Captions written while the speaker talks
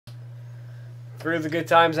through the good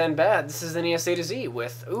times and bad. This is the NES A-Z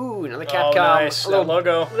with, ooh, another Capcom. Oh, nice. Little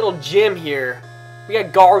logo. Little gem here. We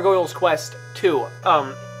got Gargoyle's Quest 2.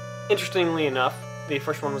 Interestingly enough, the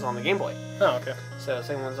first one was on the Game Boy. Oh, okay. So the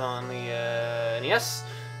second one's on the NES.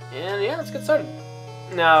 And yeah, let's get started.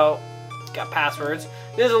 Now, it's got passwords.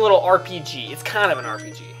 This is a little RPG. It's kind of an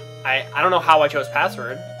RPG. I don't know how I chose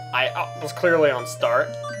password. I was clearly on start.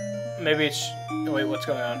 Maybe it's... Wait, what's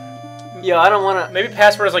going on? Yeah, I don't want to... Maybe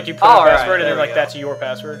password is like you put in a password and they're like, that's your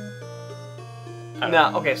password.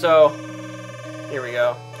 No, okay, so... Here we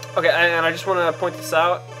go. Okay, and I just want to point this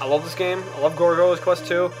out. I love this game. I love Gargoyle's Quest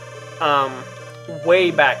 2.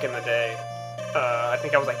 Way back in the day. I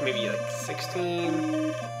think I was like maybe like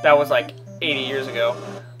 16. That was like 80 years ago.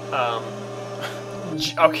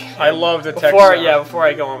 Okay. I love the text. Before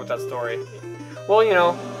I go on with that story. Well, you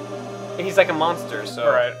know, he's like a monster, so...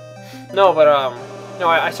 Alright. No, but, no,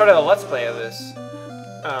 I started a Let's Play of this.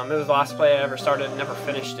 It was the last play I ever started, never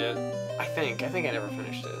finished it. I think I never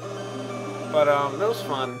finished it. But, it was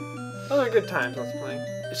fun. Those are good times, Let's Play.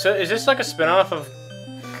 So, is this like a spin-off of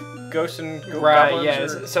Ghosts and Goblins? Right, yeah.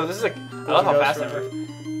 So this is like... I love how fast I move.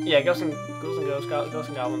 Yeah, Ghosts and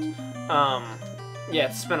Goblins. Yeah,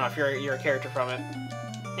 it's a spin-off. You're a character from it.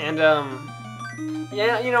 And,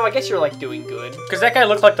 yeah, you know, I guess you're, like, doing good. Because that guy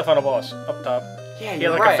looked like the final boss up top. Yeah, he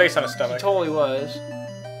had, like, a face on his stomach. He totally was.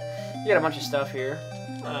 You got a bunch of stuff here.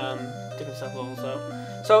 Different stuff levels up.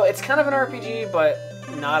 So, it's kind of an RPG, but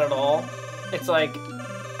not at all. It's, like,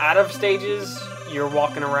 out of stages, you're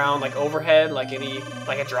walking around, like, overhead, like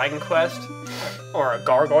a Dragon Quest. Or a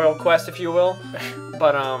Gargoyle Quest, if you will.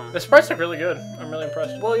 But, the sprites look really good. I'm really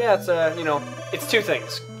impressed. Well, yeah, it's, you know, it's two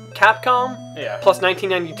things. Capcom, yeah, plus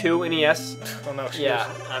 1992 NES. Oh, no excuse.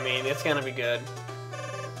 Yeah, I mean, it's gonna be good.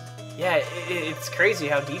 Yeah, it's crazy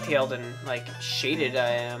how detailed and, like, shaded I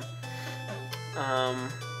am.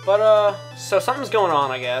 So something's going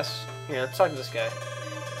on, I guess. Here, let's talk to this guy.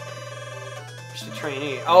 Just a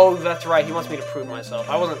trainee. Oh, that's right, he wants me to prove myself.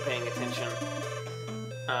 I wasn't paying attention.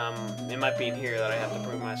 It might be in here that I have to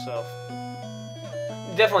prove myself.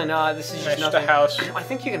 Definitely not, this is just nothing. A house. I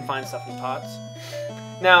think you can find stuff in pots.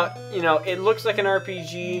 Now, you know, it looks like an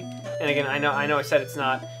RPG, and again, I know I said it's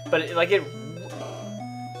not, but the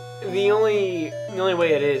only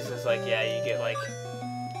way it is like, yeah, you get like,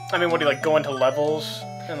 I mean, what do you like go into levels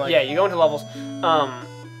and like? Yeah, you go into levels.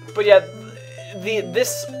 But yeah,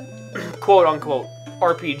 this quote unquote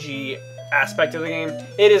RPG aspect of the game,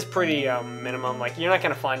 it is pretty minimum. Like, you're not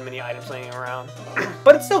gonna find many items laying around,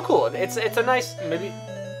 but it's still cool. It's a nice maybe.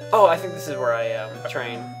 Oh, I think this is where I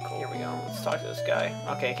train. Cool. Here we go. Let's talk to this guy.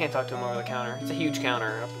 Okay, I can't talk to him over the counter. It's a huge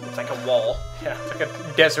counter. It's like a wall. Yeah, it's like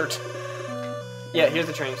a desert. Yeah, here's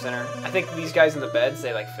the training center. I think these guys in the beds,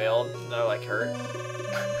 they like failed. They're like hurt.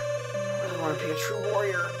 I really want to be a true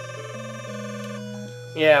warrior.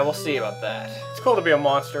 Yeah, we'll see about that. It's cool to be a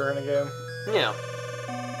monster in a game. Yeah.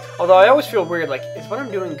 Although I always feel weird, like, is what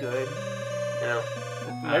I'm doing good? You know?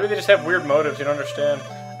 Maybe they just have weird motives you don't understand.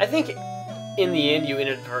 I think in the end you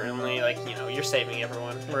inadvertently, like, you know, you're saving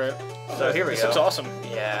everyone. Right. So here we go. This looks awesome.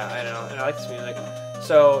 Yeah, I know. And I like this music.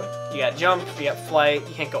 So, you got jump, you got flight.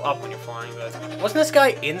 You can't go up when you're flying, but... Wasn't this guy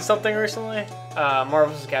in something recently?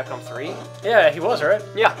 Marvel vs. Capcom 3? Yeah, he was, right?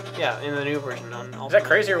 Yeah, in the new version. On Is that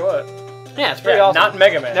crazy or what? Yeah, it's pretty awesome. Not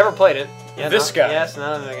Mega Man. Never played it. Yeah, this guy. Yes,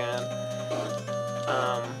 not a Mega Man.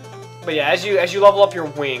 But yeah, as you level up your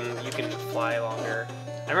wing, you can fly longer.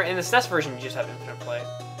 I remember in the SNES version, you just have infinite flight.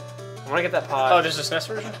 I want to get that pod. Oh, there's a SNES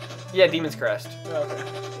version? Yeah, Demon's Crest. Oh,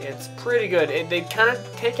 okay. It's pretty good. They kind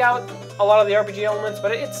of take out a lot of the RPG elements,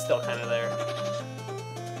 but it's still kind of there.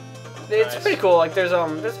 It's pretty cool. Like there's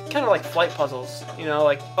kind of like flight puzzles. You know,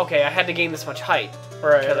 like okay, I had to gain this much height,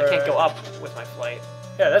 right? Because I can't go up with my flight.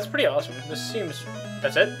 Yeah, that's pretty awesome. This seems.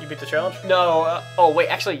 That's it? You beat the challenge? No. Oh wait,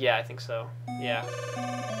 actually, yeah, I think so. Yeah.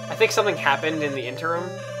 I think something happened in the interim.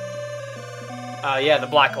 Yeah, the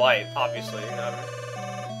black light, obviously.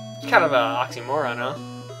 It's kind of an oxymoron, huh?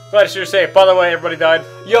 Glad to say. By the way, everybody died.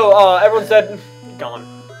 Yo, everyone's dead. Gone.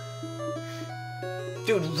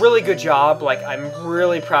 Dude, really good job. Like, I'm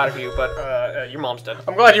really proud of you, but your mom's dead.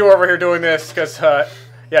 I'm glad you were over here doing this, because,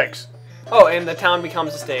 yikes. Oh, and the town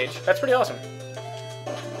becomes a stage. That's pretty awesome.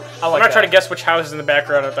 I'm gonna try to guess which houses in the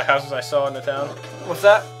background of the houses I saw in the town. What's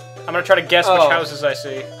that? I'm gonna try to guess which houses I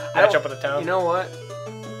see match up with the town. You know what?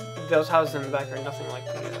 Those houses in the back are nothing like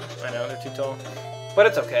that. I know, they're too tall. But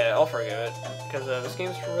it's okay, I'll forgive it. Because this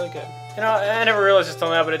game's really good. You know, I never realized this till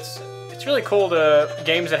now, but it's really cool to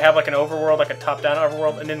games that have like an overworld, like a top-down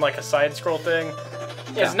overworld, and then like a side-scroll thing.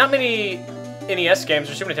 Yeah. There's not many NES games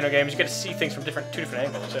or Super Nintendo games you get to see things from two different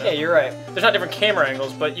angles. You know? Yeah, you're right. There's not different camera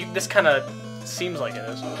angles, but this kind of seems like it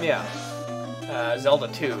is. Yeah. Zelda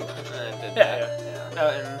 2. Did Yeah.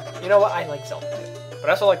 And you know what? I like Zelda 2. But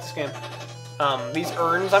I also like this game. These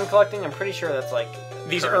urns I'm collecting, I'm pretty sure that's like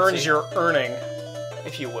These currency, urns you're earning.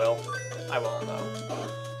 if you will. I won't though.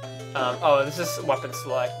 Oh, this is weapon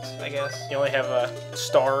select, I guess. You only have a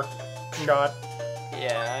star shot.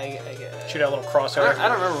 Yeah, I get. Shoot out a little crosshair. I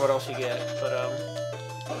don't remember what else you get, but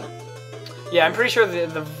yeah, I'm pretty sure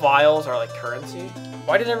the vials are like currency.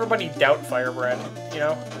 Why did everybody doubt Firebrand? You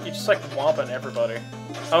know, you just like whomping everybody.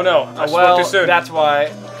 Oh no, I spoke Well, too soon. that's why,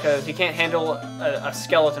 because you can't handle a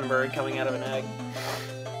skeleton bird coming out of an egg.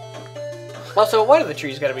 Also, why do the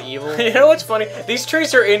trees gotta be evil? You know what's funny? These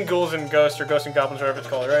trees are in Ghouls and Ghosts, or Ghosts and Goblins, whatever it's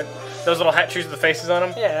called, right? Those little hat trees with the faces on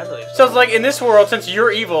them? Yeah, I believe So it's like, in this world, since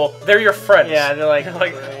you're evil, they're your friends. Yeah, they're like,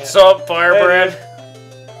 sup, Firebrand?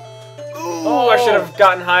 Ooh, I should have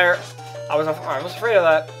gotten higher. I was afraid of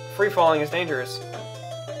that. Free falling is dangerous.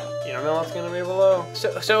 You don't know what's gonna be below.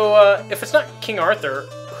 So if it's not King Arthur,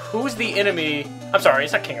 who's the enemy? I'm sorry,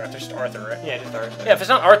 it's not King Arthur, it's just Arthur, right? Yeah, just Arthur. Yeah, if it's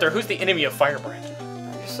not Arthur, who's the enemy of Firebrand?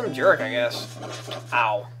 Just some jerk, I guess.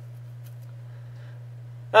 Ow.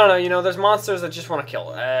 I don't know. You know, there's monsters that just want to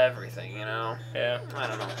kill everything. You know. Yeah. I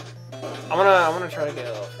don't know. I'm gonna try to get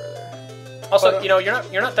a little further. Also, but, you know,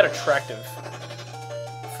 you're not that attractive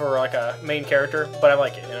for like a main character, but I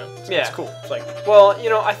like it. You know. It's cool. It's like. Well, you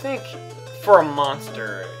know, I think for a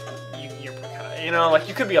monster, you're kind of, you know, like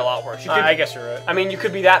you could be a lot worse. You could, I guess you're right. I mean, you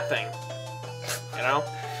could be that thing. You know.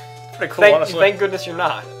 Pretty cool, honestly. Thank goodness you're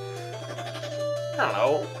not. I don't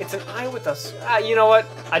know. It's an eye with us. You know what?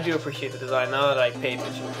 I do appreciate the design now that I pay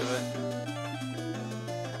attention to it.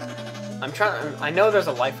 I'm trying. I know there's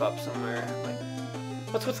a life up somewhere. Like,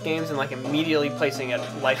 what's with games and like immediately placing a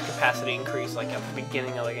life capacity increase like at the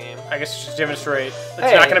beginning of the game? I guess it's just demonstrate it's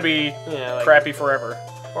Hey. not going to be Like, crappy forever.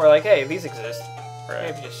 Or like, hey, these exist.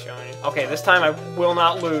 Right. Maybe just showing you. Okay, this time I will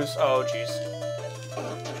not lose. Oh, jeez.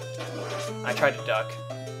 I tried to duck.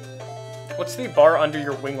 What's the bar under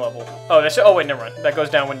your wing level? Oh, that's. Oh wait, never mind. That goes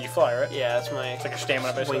down when you fly, right? Yeah, that's my. It's like your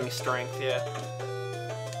stamina, basically. Wing strength. Yeah.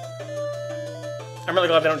 I'm really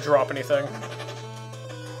glad they don't drop anything.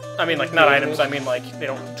 I mean, like, not items, I mean, like, they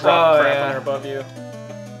don't drop crap when they're above you.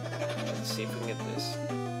 Let's see if we can get this.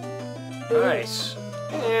 Nice.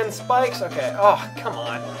 And spikes, okay. Oh, come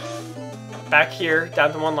on. Back here,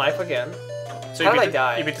 down to 1 life again. So How did I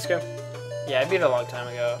die? You beat this game? Yeah, I beat it a long time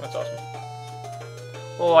ago. That's awesome.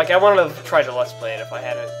 Well, like, I wanted to try to Let's Play it if I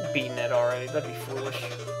hadn't beaten it already. That'd be foolish.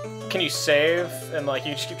 Can you save and, like,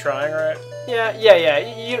 you just keep trying, right? Yeah.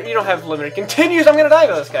 You don't have limited continues. I'm gonna die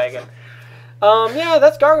to this guy again. Yeah,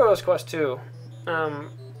 that's Gargoyle's Quest 2.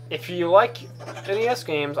 If you like NES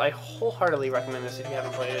games, I wholeheartedly recommend this if you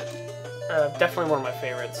haven't played it. Definitely one of my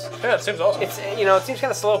favorites. Yeah, it seems awesome. It's, you know, it seems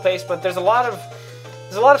kind of slow paced, but there's a lot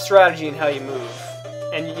of strategy in how you move,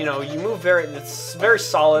 and you know, you move it's very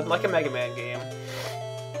solid, like a Mega Man game.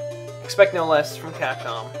 Expect no less from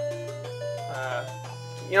Capcom.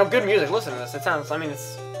 You know, good music. Listen to this. It sounds. I mean,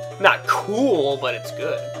 it's not cool, but it's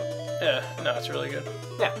good. Yeah, no, it's really good.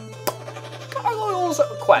 Yeah. Gargoyle's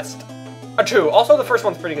Quest 2. Also, the first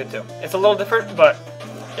one's pretty good too. It's a little different, but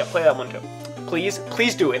yeah, play that one too.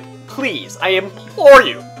 Please do it. Please, I implore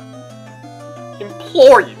you.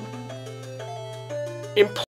 Implore you.